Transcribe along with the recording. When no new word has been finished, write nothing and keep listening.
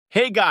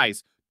Hey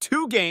guys,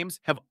 two games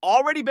have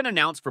already been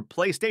announced for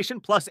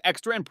PlayStation Plus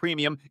Extra and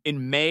Premium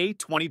in May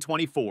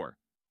 2024.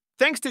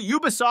 Thanks to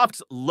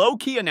Ubisoft's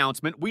low-key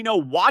announcement, we know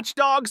Watch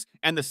Dogs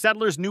and The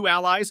Settlers' New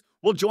Allies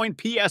will join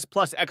PS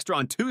Plus Extra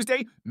on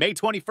Tuesday, May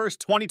 21st,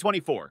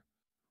 2024.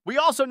 We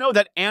also know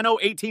that Anno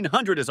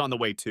 1800 is on the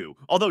way too,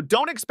 although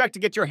don't expect to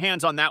get your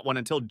hands on that one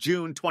until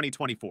June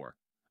 2024.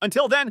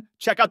 Until then,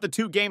 check out the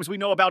two games we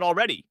know about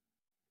already.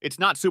 It's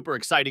not super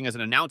exciting as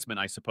an announcement,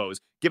 I suppose,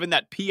 given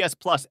that PS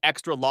Plus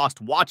Extra lost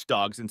Watch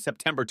Dogs in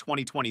September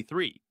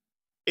 2023.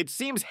 It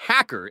seems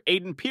hacker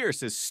Aiden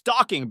Pierce is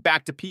stalking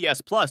back to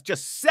PS Plus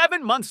just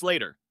 7 months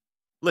later.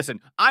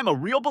 Listen, I'm a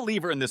real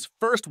believer in this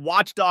first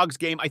Watch Dogs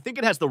game. I think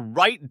it has the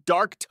right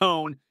dark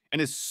tone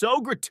and is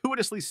so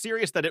gratuitously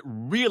serious that it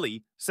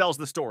really sells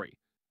the story.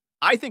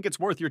 I think it's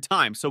worth your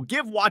time, so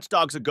give Watch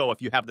Dogs a go if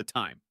you have the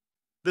time.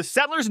 The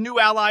Settlers' New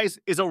Allies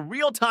is a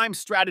real-time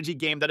strategy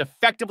game that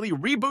effectively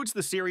reboots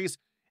the series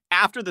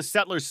after The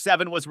Settlers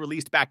 7 was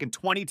released back in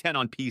 2010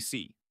 on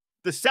PC.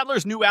 The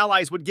Settlers' New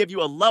Allies would give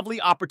you a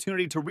lovely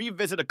opportunity to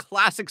revisit a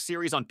classic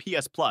series on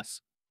PS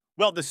Plus.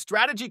 Well, the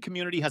strategy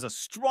community has a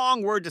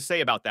strong word to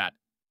say about that.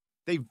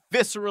 They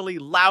viscerally,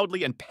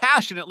 loudly, and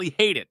passionately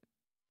hate it.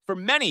 For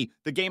many,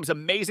 the game's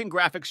amazing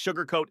graphics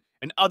sugarcoat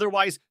an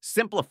otherwise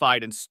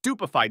simplified and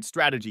stupefied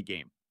strategy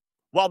game.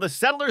 While The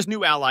Settlers'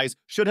 New Allies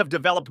should have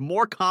developed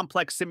more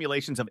complex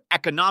simulations of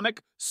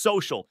economic,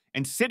 social,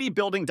 and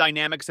city-building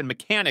dynamics and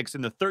mechanics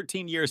in the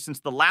 13 years since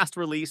the last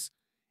release,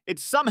 it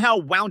somehow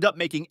wound up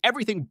making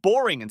everything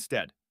boring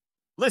instead.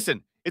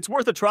 Listen, it's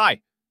worth a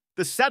try.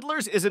 The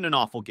Settlers isn't an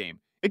awful game.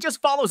 It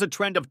just follows a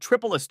trend of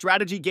AAA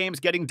strategy games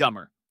getting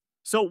dumber.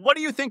 So what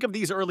do you think of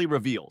these early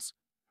reveals?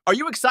 Are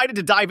you excited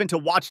to dive into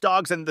Watch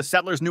Dogs and The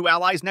Settlers' New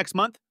Allies next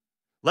month?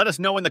 Let us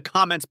know in the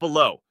comments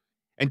below.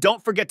 And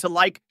don't forget to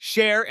like,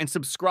 share, and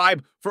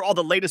subscribe for all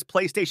the latest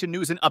PlayStation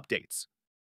news and updates.